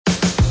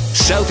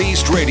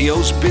Southeast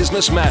Radio's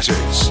Business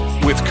Matters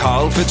with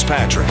Carl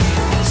Fitzpatrick.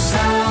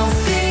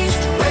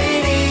 Southeast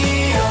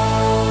Radio.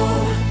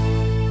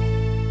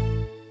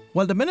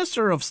 Well, the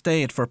Minister of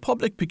State for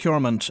Public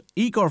Procurement,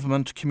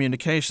 E-Government,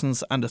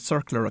 Communications and a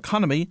Circular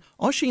Economy,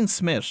 Ossian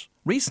Smyth,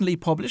 recently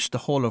published the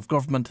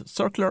Whole-of-Government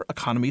Circular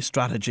Economy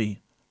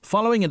Strategy.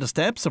 Following in the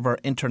steps of our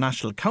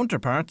international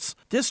counterparts,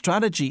 this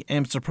strategy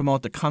aims to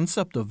promote the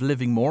concept of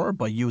living more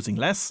by using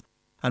less.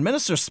 And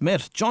Minister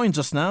Smyth joins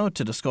us now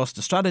to discuss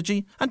the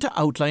strategy and to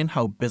outline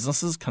how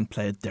businesses can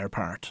play their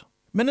part.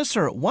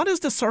 Minister, what is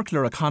the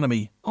circular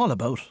economy all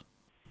about?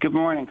 Good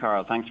morning,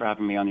 Carl. Thanks for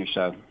having me on your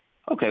show.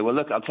 Okay, well,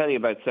 look, I'll tell you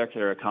about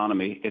circular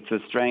economy. It's a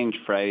strange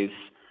phrase,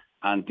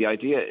 and the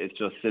idea is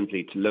just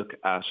simply to look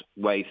at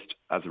waste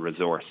as a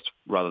resource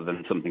rather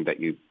than something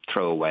that you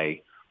throw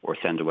away or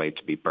send away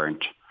to be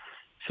burnt.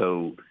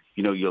 So,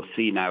 you'll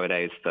see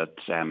nowadays that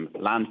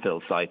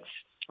landfill sites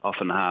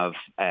often have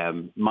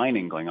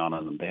mining going on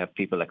in them. They have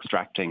people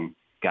extracting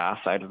gas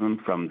out of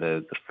them from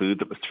the food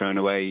that was thrown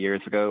away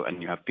years ago,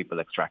 and you have people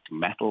extracting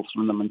metals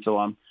from them and so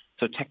on.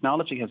 So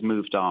technology has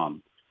moved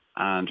on.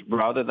 And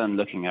rather than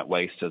looking at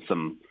waste as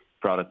some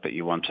product that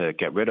you want to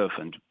get rid of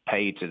and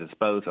pay to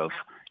dispose of,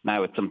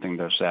 now it's something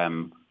that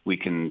we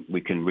can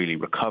really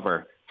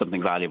recover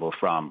something valuable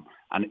from.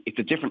 And it's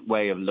a different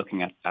way of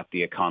looking at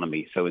the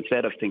economy. So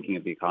instead of thinking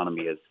of the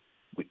economy as,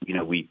 we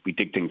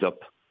dig things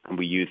up and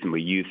we use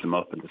them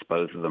up and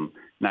dispose of them,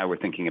 now we're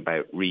thinking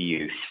about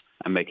reuse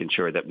and making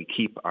sure that we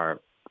keep our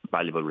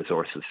valuable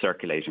resources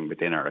circulating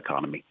within our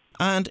economy.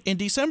 And in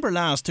December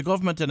last, the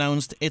government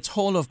announced its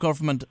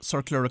whole-of-government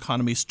circular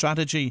economy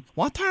strategy.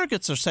 What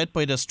targets are set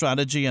by this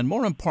strategy, and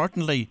more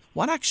importantly,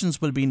 what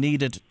actions will be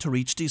needed to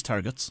reach these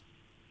targets?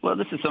 Well,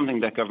 this is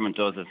something that government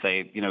does, is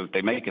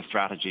they make a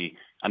strategy,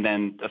 and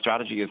then a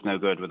strategy is no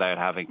good without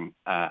having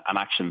an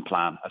action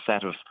plan,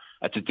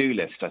 a to-do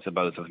list, I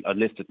suppose, a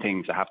list of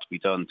things that have to be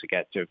done to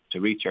get to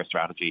reach our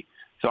strategy.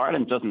 So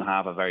Ireland doesn't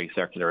have a very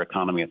circular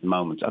economy at the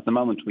moment. At the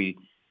moment, we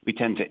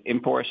tend to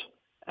import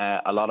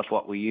a lot of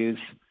what we use,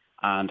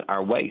 and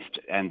our waste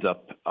ends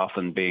up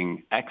often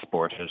being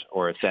exported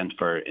or sent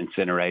for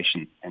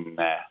incineration,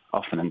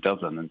 often in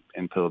Dublin and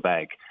in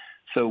Poolbeg.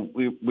 So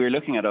we're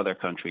looking at other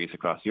countries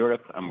across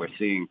Europe, and we're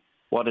seeing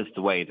what is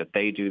the way that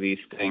they do these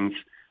things,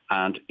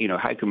 and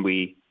how can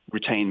we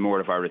retain more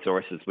of our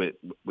resources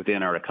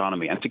within our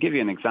economy. And to give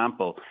you an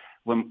example,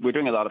 when we're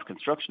doing a lot of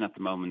construction at the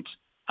moment,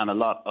 and a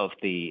lot of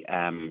the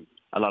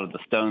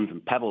stones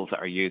and pebbles that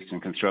are used in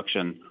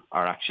construction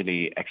are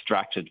actually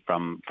extracted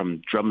from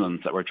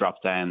drumlins that were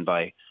dropped down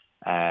by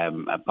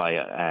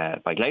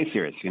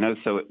glaciers.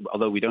 So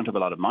although we don't have a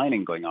lot of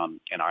mining going on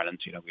in Ireland,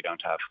 we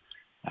don't have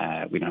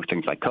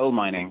things like coal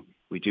mining.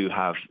 We do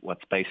have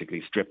what's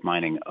basically strip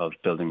mining of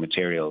building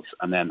materials,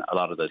 and then a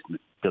lot of those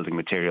building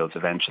materials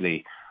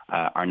eventually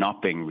are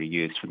not being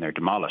reused when they're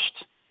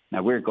demolished.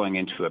 Now we're going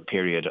into a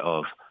period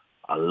of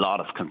a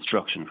lot of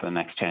construction for the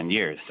next 10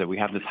 years. So we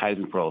have this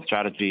Housing for All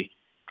strategy,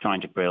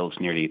 trying to build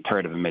nearly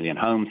 1/3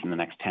 homes in the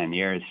next 10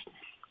 years.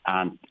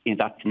 And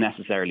that's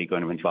necessarily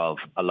going to involve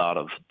a lot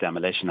of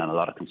demolition and a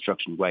lot of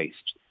construction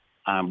waste.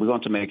 We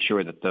want to make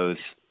sure that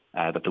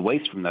that the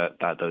waste from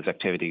those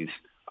activities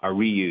are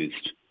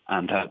reused,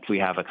 and that we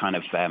have a kind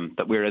of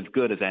that we're as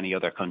good as any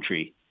other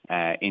country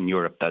in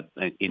Europe that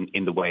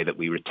in the way that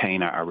we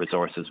retain our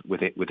resources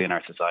within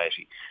our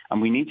society.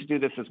 And we need to do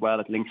this as well.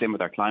 It links in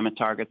with our climate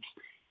targets.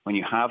 When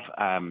you have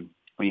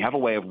a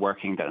way of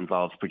working that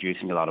involves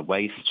producing a lot of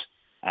waste,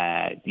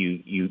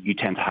 you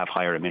tend to have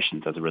higher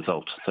emissions as a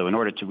result. So in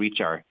order to reach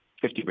our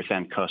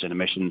 50% cut in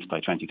emissions by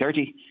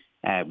 2030,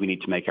 we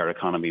need to make our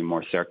economy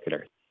more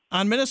circular.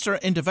 And Minister,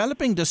 in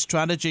developing this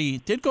strategy,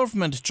 did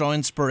government draw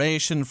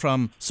inspiration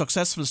from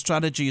successful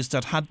strategies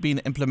that had been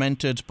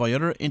implemented by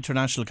other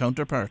international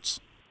counterparts?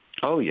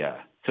 Oh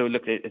yeah. So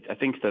look, I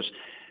think that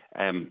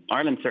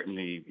Ireland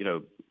certainly,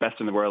 best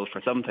in the world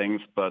for some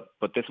things, but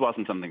this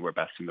wasn't something we're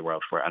best in the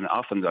world for. And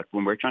often,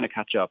 when we're trying to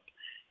catch up,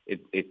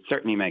 it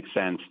certainly makes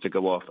sense to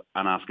go off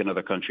and ask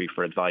another country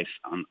for advice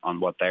on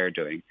what they're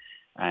doing.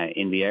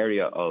 In this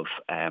area of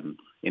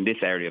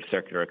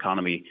circular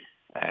economy,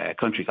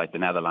 countries like the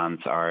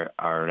Netherlands are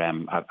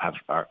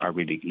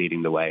really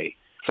leading the way.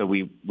 So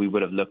we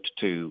would have looked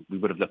to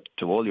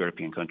all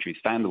European countries,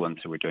 found the ones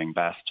who were doing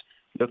best,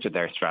 looked at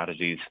their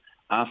strategies,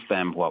 asked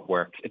them what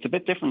works. It's a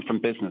bit different from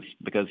business,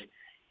 because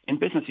in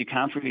business you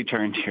can't really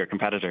turn to your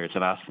competitors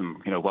and ask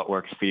them, what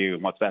works for you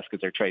and what's best,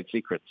 because they're trade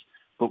secrets.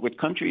 But with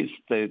countries,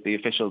 the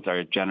officials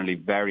are generally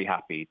very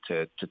happy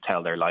to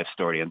tell their life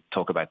story and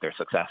talk about their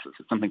successes.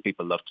 It's something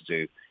people love to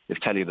do, is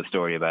tell you the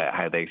story about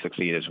how they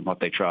succeeded and what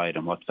they tried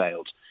and what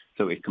failed.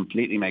 So it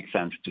completely makes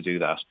sense to do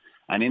that.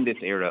 And in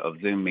this era of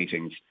Zoom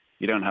meetings,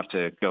 you don't have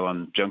to go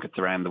on junkets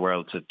around the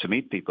world to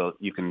meet people.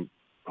 You can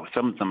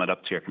sum it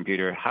up to your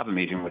computer, have a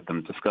meeting with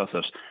them, discuss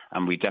it.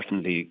 And we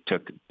definitely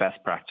took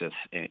best practice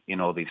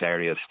in all these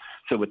areas.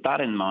 So with that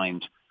in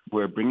mind,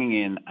 we're bringing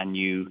in a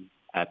new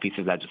piece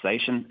of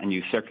legislation. A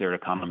new circular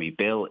economy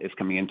bill is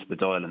coming into the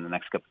Dáil in the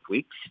next couple of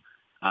weeks,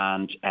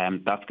 and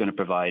that's going to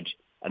provide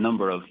a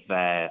number of,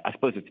 I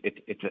suppose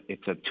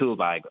it's a tool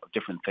bag of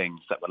different things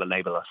that will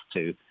enable us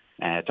to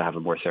have a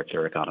more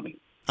circular economy.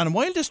 And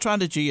while the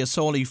strategy is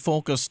solely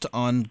focused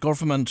on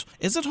government,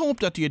 is it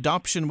hoped that the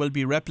adoption will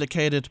be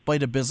replicated by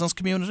the business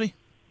community?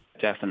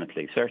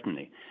 Definitely,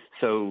 certainly.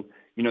 So,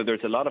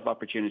 there's a lot of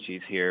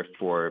opportunities here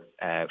for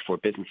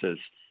businesses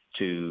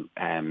to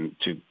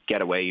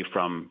get away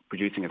from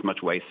producing as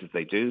much waste as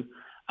they do,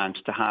 and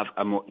to have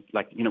a more,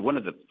 one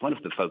of the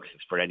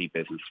focuses for any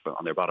business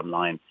on their bottom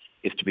line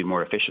is to be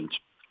more efficient.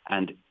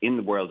 And in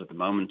the world at the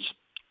moment,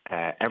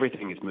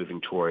 everything is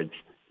moving towards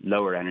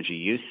lower energy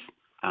use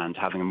and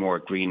having a more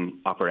green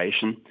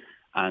operation.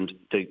 And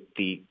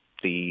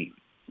the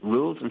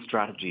rules and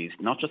strategies,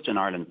 not just in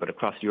Ireland but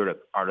across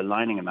Europe, are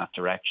aligning in that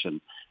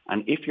direction.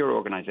 And if your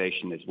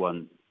organisation is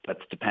one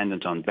that's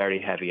dependent on very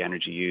heavy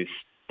energy use,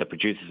 that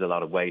produces a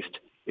lot of waste,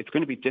 it's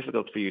going to be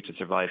difficult for you to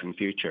survive in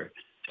future.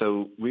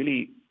 So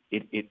really,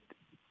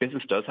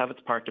 business does have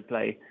its part to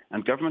play,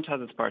 and government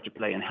has its part to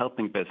play in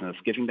helping business,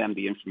 giving them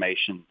the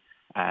information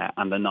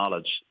and the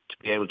knowledge to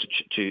be able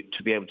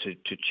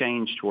to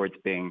change towards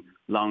being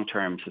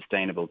long-term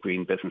sustainable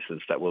green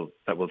businesses that will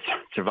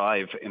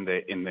survive in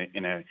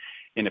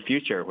a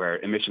future where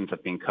emissions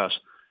have been cut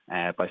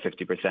by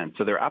 50%.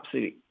 So there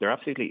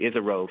absolutely is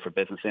a role for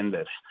business in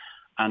this,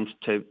 and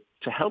to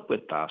help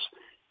with that,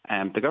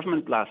 the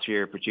government last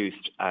year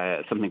produced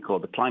something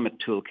called the Climate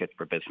Toolkit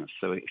for Business.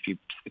 So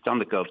it's on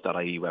the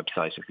gov.ie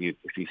website. If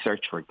you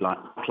search for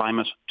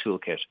Climate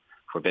Toolkit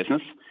for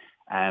Business,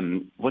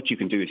 what you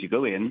can do is you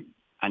go in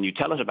and you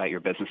tell it about your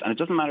business. And it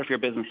doesn't matter if your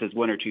business is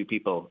one or two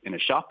people in a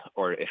shop,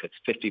 or if it's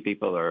 50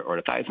 people or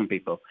 1,000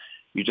 people.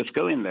 You just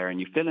go in there and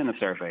you fill in a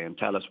survey and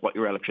tell us what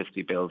your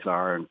electricity bills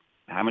are, and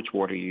how much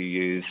water you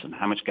use, and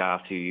how much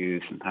gas you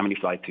use, and how many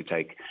flights you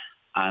take.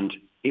 And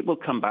it will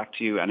come back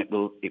to you, and it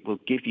will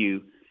give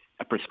you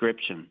a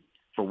prescription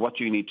for what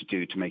you need to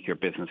do to make your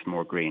business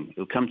more green.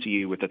 It'll come to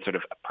you with a sort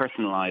of a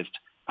personalised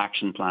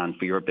action plan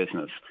for your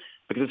business,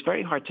 because it's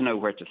very hard to know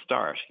where to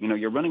start.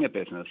 You're running a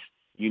business.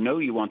 You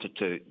want it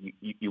to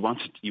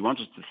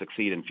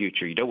succeed in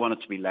future. You don't want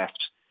it to be left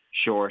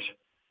short,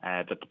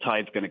 that the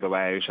tide's going to go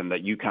out, and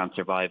that you can't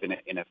survive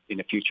in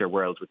a future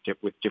world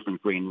with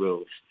different green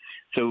rules.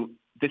 So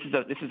this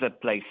is a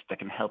place that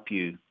can help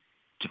you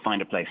to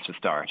find a place to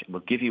start. It will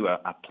give you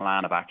a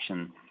plan of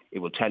action. It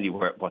will tell you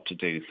what to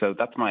do. So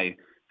that's my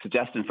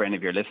suggestion for any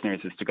of your listeners,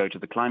 is to go to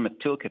the Climate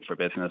Toolkit for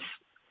Business,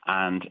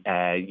 and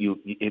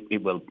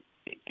it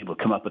will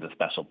come up with a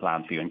special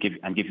plan for you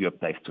and give you a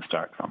place to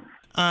start from.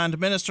 And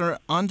Minister,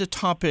 on the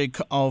topic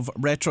of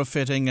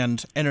retrofitting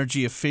and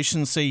energy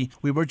efficiency,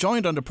 we were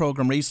joined on the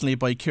programme recently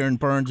by Kieran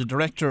Byrne, the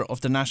Director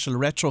of the National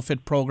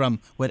Retrofit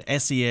Programme with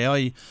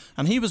SEAI,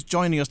 and he was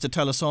joining us to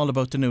tell us all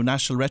about the new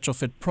National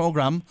Retrofit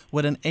Programme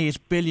with an €8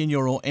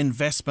 billion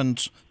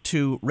investment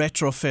to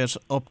retrofit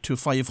up to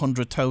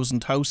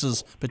 500,000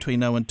 houses between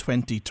now and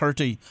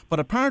 2030.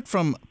 But apart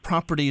from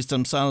properties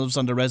themselves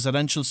on the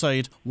residential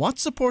side, what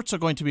supports are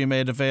going to be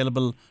made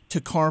available to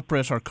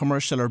corporate or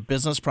commercial or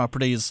business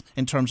properties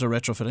in terms of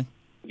retrofitting?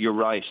 You're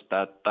right.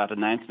 That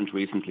announcement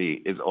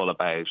recently is all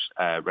about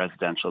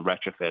residential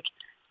retrofit.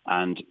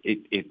 And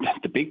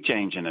the big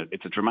change in it,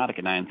 it's a dramatic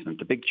announcement.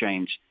 The big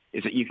change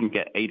is that you can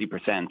get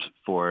 80%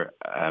 for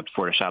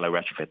a shallow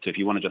retrofit. So if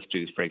you want to just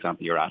do, for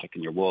example, your attic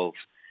and your walls,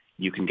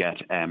 you can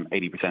get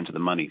 80% of the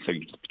money. So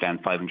you just put down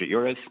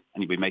 €500 and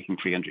you'll be making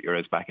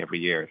 €300 back every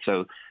year.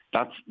 So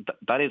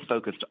that is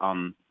focused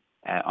on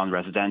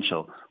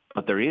residential.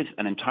 But there is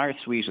an entire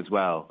suite as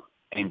well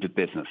aimed at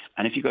business.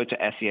 And if you go to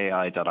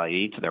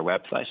seai.ie, to their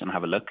website, and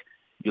have a look,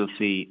 you'll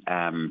see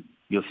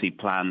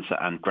plans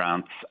and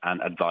grants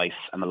and advice.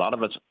 And a lot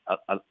of it,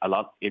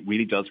 it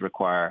really does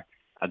require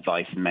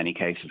advice in many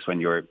cases.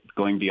 When you're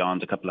going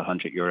beyond a couple of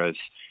 €100,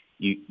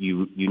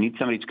 you need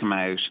somebody to come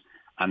out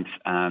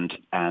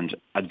and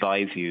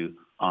advise you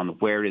on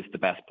where is the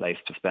best place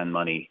to spend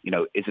money.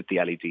 Is it the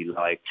LED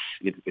lights?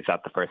 Is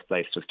that the first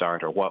place to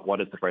start? Or what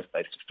is the first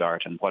place to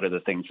start? And what are the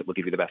things that will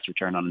give you the best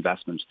return on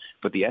investment?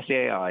 But the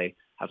SEAI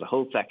has a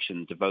whole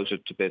section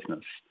devoted to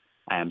business.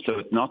 So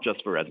it's not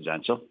just for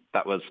residential.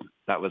 That was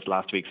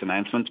last week's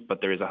announcement, but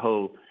there is a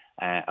whole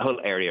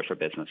area for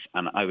business.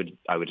 And I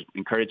would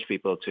encourage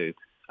people to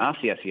ask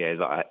the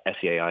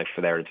SEAI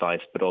for their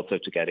advice, but also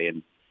to get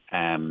in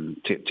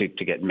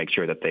to make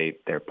sure that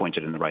they're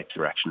pointed in the right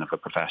direction of a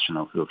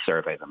professional who will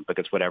survey them,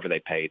 because whatever they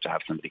pay to have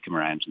somebody come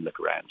around and look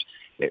around,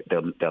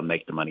 they'll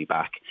make the money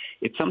back.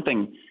 It's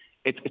something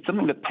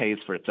that pays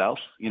for itself.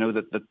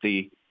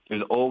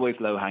 There's always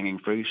low-hanging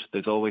fruit.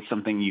 There's always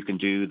something you can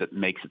do that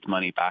makes its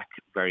money back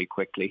very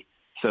quickly.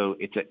 So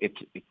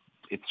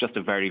it's just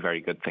a very,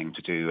 very good thing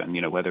to do. And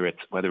whether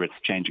it's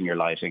changing your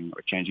lighting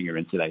or changing your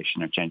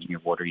insulation or changing your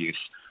water use,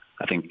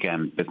 I think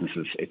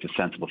businesses, it's a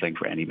sensible thing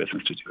for any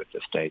business to do at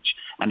this stage.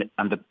 And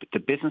the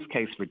business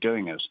case for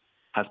doing it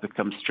has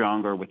become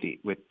stronger with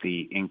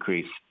the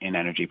increase in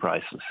energy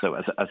prices. So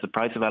as the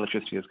price of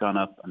electricity has gone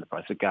up and the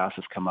price of gas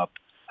has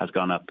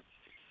gone up,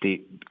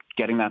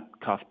 getting that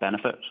cost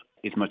benefit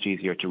is much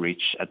easier to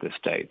reach at this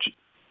stage.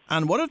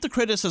 And one of the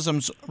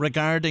criticisms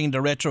regarding the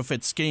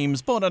retrofit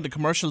schemes, both on the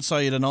commercial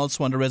side and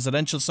also on the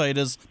residential side,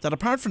 is that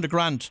apart from the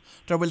grant,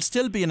 there will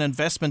still be an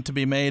investment to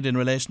be made in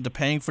relation to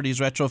paying for these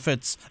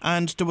retrofits.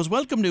 And there was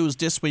welcome news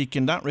this week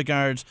in that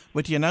regard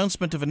with the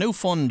announcement of a new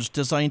fund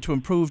designed to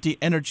improve the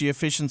energy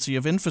efficiency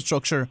of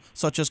infrastructure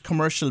such as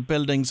commercial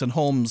buildings and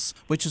homes,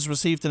 which has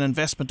received an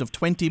investment of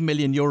 €20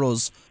 million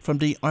from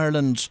the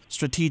Ireland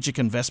Strategic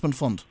Investment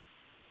Fund.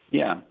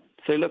 Yeah.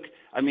 So look,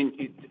 I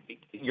mean,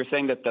 you're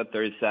saying that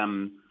there's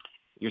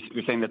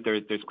you're saying that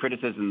there's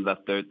criticism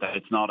that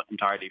it's not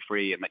entirely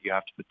free and that you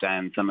have to put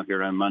down some of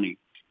your own money.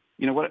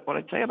 You know, what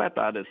I'd say about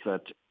that is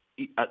that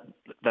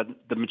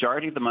the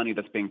majority of the money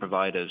that's being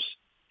provided,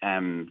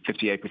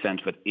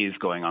 58% of it is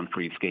going on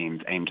free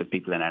schemes aimed at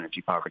people in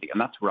energy poverty. And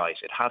that's right.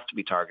 It has to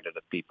be targeted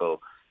at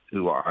people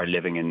who are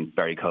living in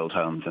very cold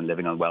homes and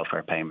living on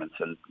welfare payments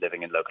and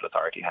living in local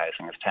authority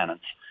housing as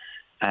tenants.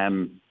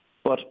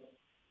 But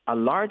a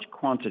large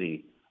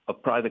quantity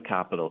of private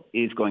capital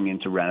is going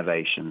into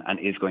renovation and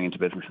is going into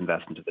business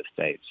investment at this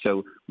stage.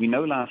 So we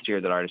know last year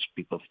that Irish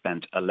people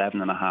spent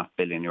 €11.5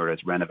 billion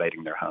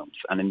renovating their homes.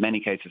 And in many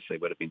cases, they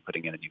would have been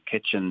putting in a new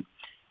kitchen,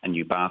 a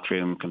new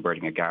bathroom,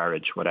 converting a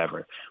garage,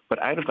 whatever.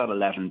 But out of that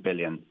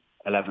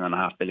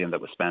 €11.5 billion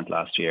that was spent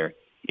last year,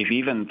 if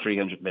even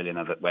 300 million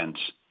of it went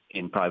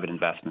in private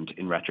investment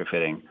in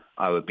retrofitting,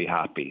 I would be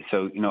happy.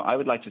 So, you know, I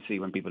would like to see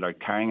when people are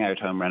carrying out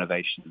home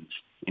renovations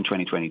in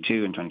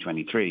 2022 and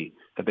 2023,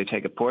 that they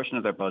take a portion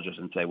of their budget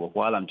and say, well,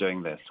 while I'm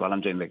doing this, while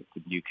I'm doing the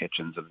new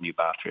kitchens or the new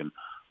bathroom,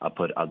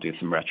 I'll do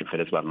some retrofit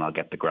as well and I'll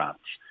get the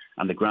grants.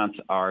 And the grants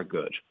are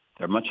good.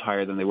 They're much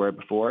higher than they were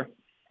before.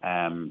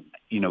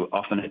 You know,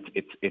 often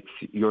it's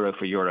euro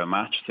for euro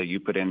match. So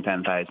you put in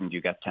 10,000, you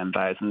get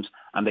 10,000,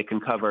 and they can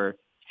cover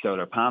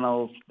solar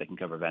panels, they can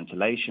cover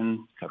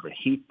ventilation, cover a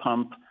heat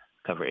pump,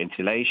 cover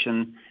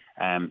insulation,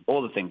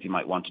 all the things you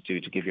might want to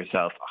do to give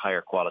yourself a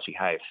higher quality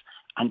house.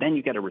 And then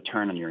you get a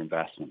return on your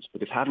investment,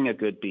 because having a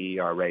good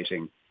BER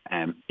rating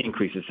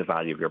increases the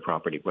value of your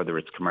property, whether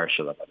it's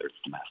commercial or whether it's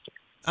domestic.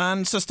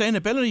 And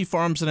sustainability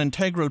forms an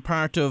integral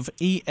part of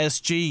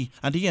ESG,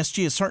 and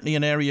ESG is certainly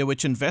an area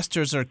which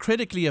investors are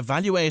critically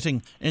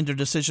evaluating in their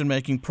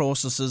decision-making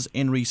processes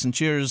in recent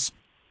years.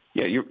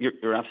 Yeah,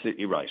 you're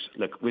absolutely right.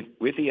 Look, with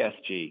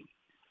ESG,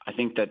 I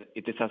think that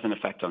this has an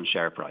effect on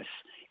share price.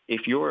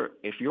 If you're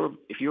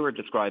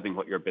describing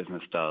what your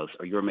business does,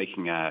 or you're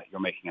making a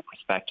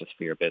prospectus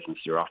for your business,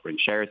 you're offering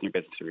shares in your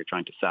business, or you're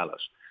trying to sell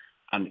it,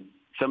 and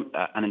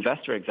an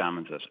investor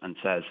examines it and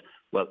says,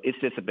 well, is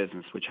this a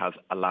business which has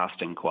a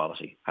lasting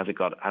quality?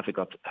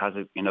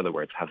 In other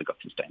words, has it got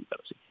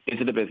sustainability?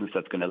 Is it a business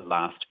that's going to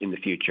last in the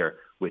future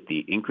with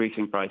the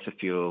increasing price of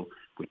fuel,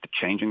 with the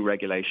changing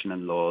regulation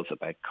and laws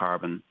about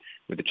carbon,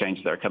 with the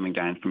changes that are coming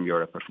down from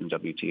Europe or from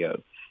WTO?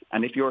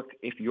 And if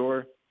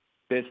your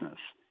business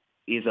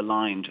is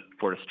aligned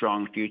for a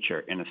strong future,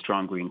 in a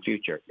strong green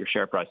future, your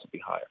share price will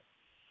be higher.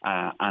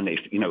 And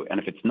if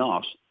it's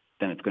not,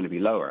 then it's going to be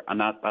lower. And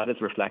that is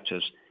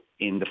reflected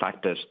in the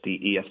fact that the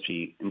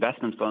ESG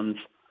investment funds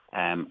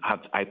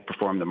have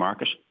outperformed the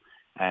market.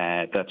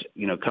 That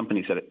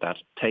companies that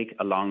take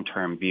a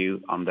long-term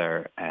view on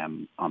their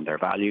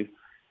value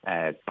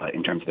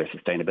in terms of their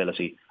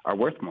sustainability are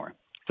worth more.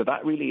 So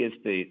that really is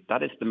the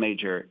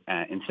major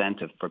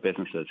incentive for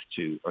businesses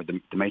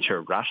the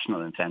major rational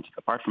incentive,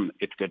 apart from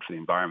it's good for the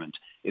environment,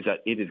 is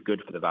that it is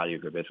good for the value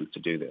of your business to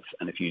do this.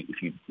 And if you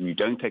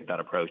don't take that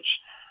approach,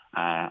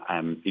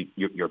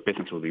 your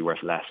business will be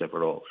worth less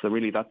overall. So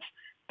really, that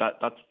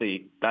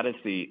is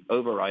the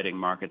overriding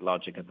market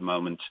logic at the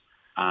moment,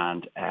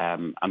 and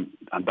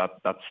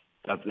that's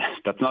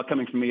not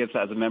coming from me as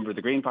a member of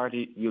the Green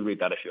Party. You'll read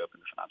that if you open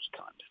the Financial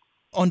Times.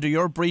 Under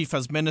your brief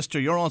as Minister,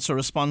 you're also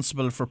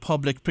responsible for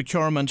public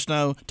procurement.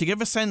 Now, to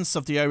give a sense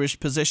of the Irish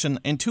position,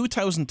 in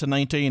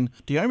 2019,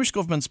 the Irish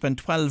government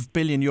spent €12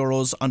 billion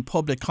on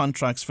public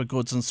contracts for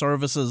goods and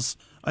services.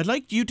 I'd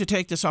like you to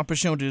take this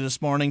opportunity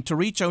this morning to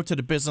reach out to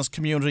the business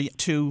community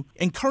to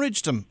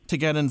encourage them to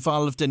get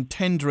involved in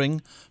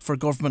tendering for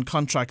government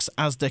contracts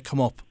as they come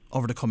up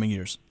over the coming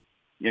years.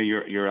 Yeah,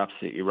 you're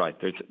absolutely right.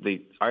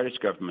 The Irish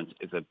government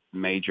is a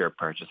major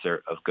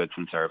purchaser of goods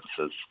and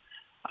services.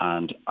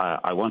 And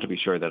I want to be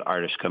sure that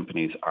Irish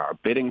companies are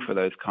bidding for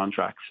those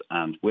contracts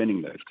and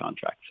winning those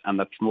contracts, and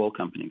that small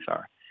companies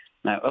are.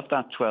 Now, of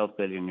that €12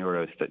 billion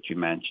that you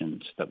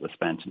mentioned that was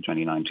spent in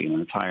 2019,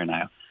 and it's higher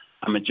now,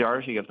 a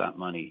majority of that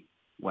money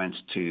went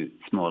to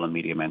small and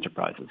medium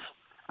enterprises.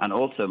 And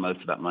also most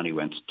of that money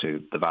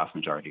the vast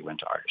majority went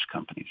to Irish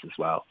companies as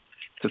well.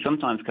 So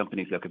sometimes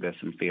companies look at this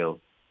and feel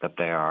that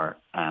they are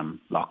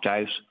locked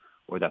out,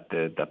 or that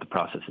the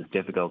process is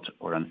difficult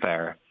or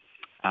unfair.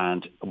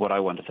 And what I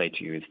want to say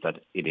to you is that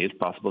it is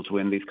possible to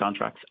win these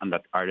contracts, and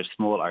that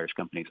small Irish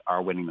companies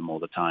are winning them all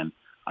the time.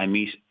 I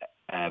meet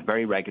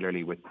very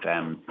regularly with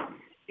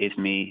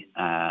ISME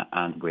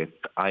and with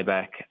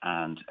IBEC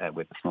and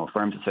with the Small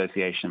Firms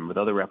Association, with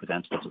other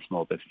representatives of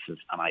small businesses,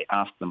 and I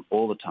ask them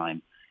all the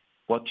time,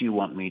 what do you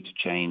want me to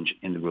change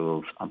in the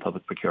rules on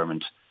public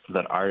procurement so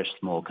that Irish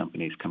small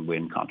companies can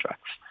win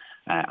contracts?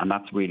 and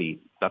that's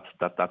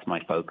my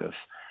focus.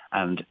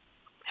 And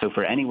so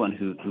for anyone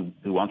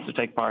who wants to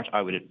take part,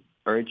 I would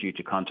urge you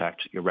to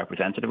contact your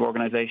representative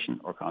organisation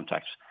or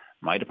contact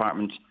my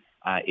department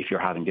if you're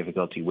having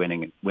difficulty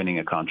winning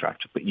a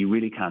contract. But you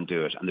really can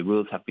do it, and the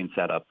rules have been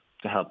set up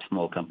to help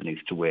small companies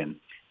to win.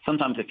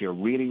 Sometimes if you're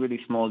really, really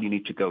small, you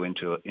need to go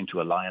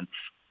into alliance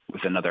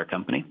with another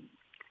company.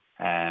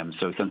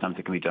 So sometimes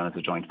it can be done as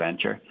a joint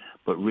venture.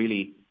 But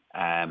really,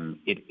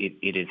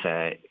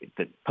 the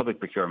public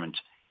procurement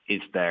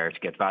is there to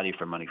get value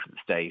for money for the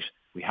state.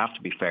 We have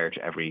to be fair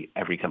to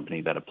every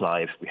company that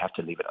applies. We have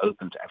to leave it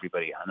open to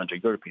everybody. And under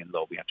European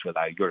law, we have to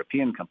allow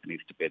European companies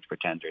to bid for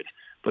tenders.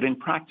 But in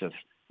practice,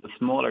 the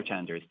smaller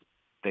tenders,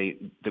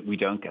 we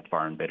don't get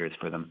foreign bidders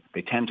for them.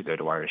 They tend to go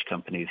to Irish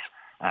companies,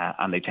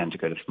 and they tend to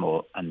go to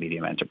small and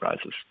medium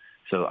enterprises.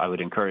 So I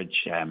would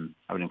encourage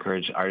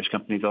Irish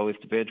companies always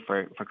to bid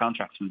for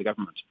contracts from the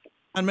government.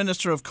 And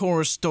Minister, of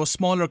course, those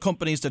smaller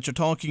companies that you're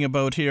talking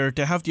about here,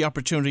 they have the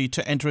opportunity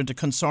to enter into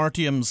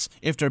consortiums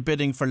if they're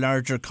bidding for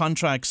larger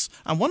contracts.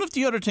 And one of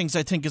the other things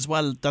I think as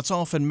well that's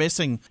often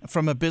missing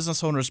from a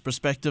business owner's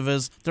perspective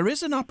is there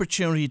is an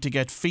opportunity to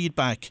get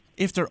feedback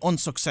if they're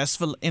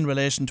unsuccessful in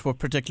relation to a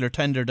particular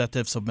tender that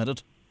they've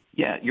submitted.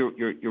 Yeah,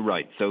 you're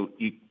right. So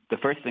the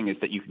first thing is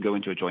that you can go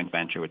into a joint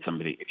venture with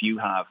somebody if you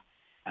have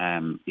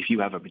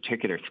a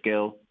particular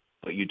skill,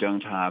 but you don't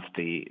have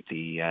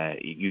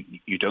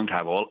you don't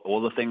have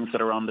all the things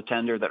that are on the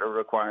tender that are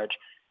required.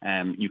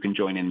 You can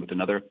join in with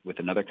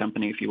another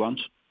company if you want.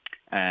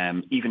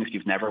 Even if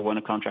you've never won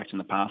a contract in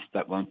the past,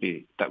 that won't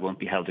be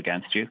held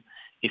against you.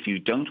 If you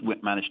don't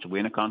manage to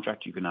win a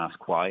contract, you can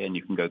ask why, and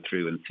you can go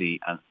through and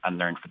see and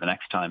learn for the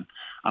next time.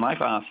 And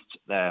I've asked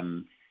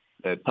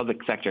the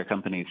public sector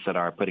companies that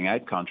are putting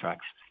out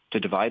contracts to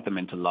divide them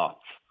into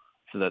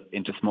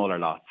smaller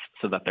lots,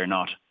 so that they're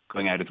not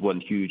going out as one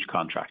huge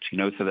contract,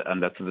 so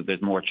that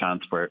there's more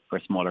chance for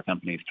smaller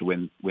companies to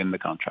win the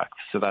contracts.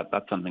 So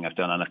that's something I've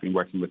done, and I've been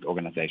working with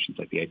organisations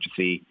like the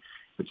HSE,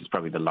 which is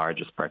probably the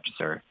largest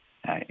purchaser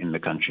in the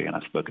country, and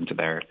I've spoken to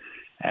their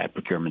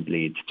procurement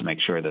leads to make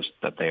sure that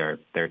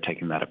they're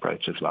taking that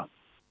approach as well.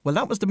 Well,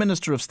 that was the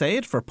Minister of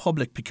State for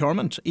Public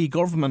Procurement,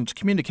 E-Government,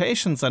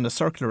 Communications and a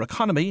Circular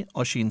Economy,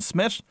 Ossian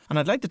Smyth, and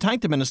I'd like to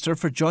thank the Minister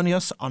for joining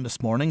us on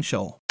this morning's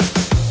show.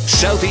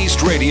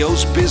 Southeast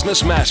Radio's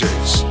Business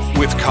Matters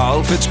with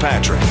Carl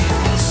Fitzpatrick.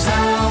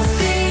 South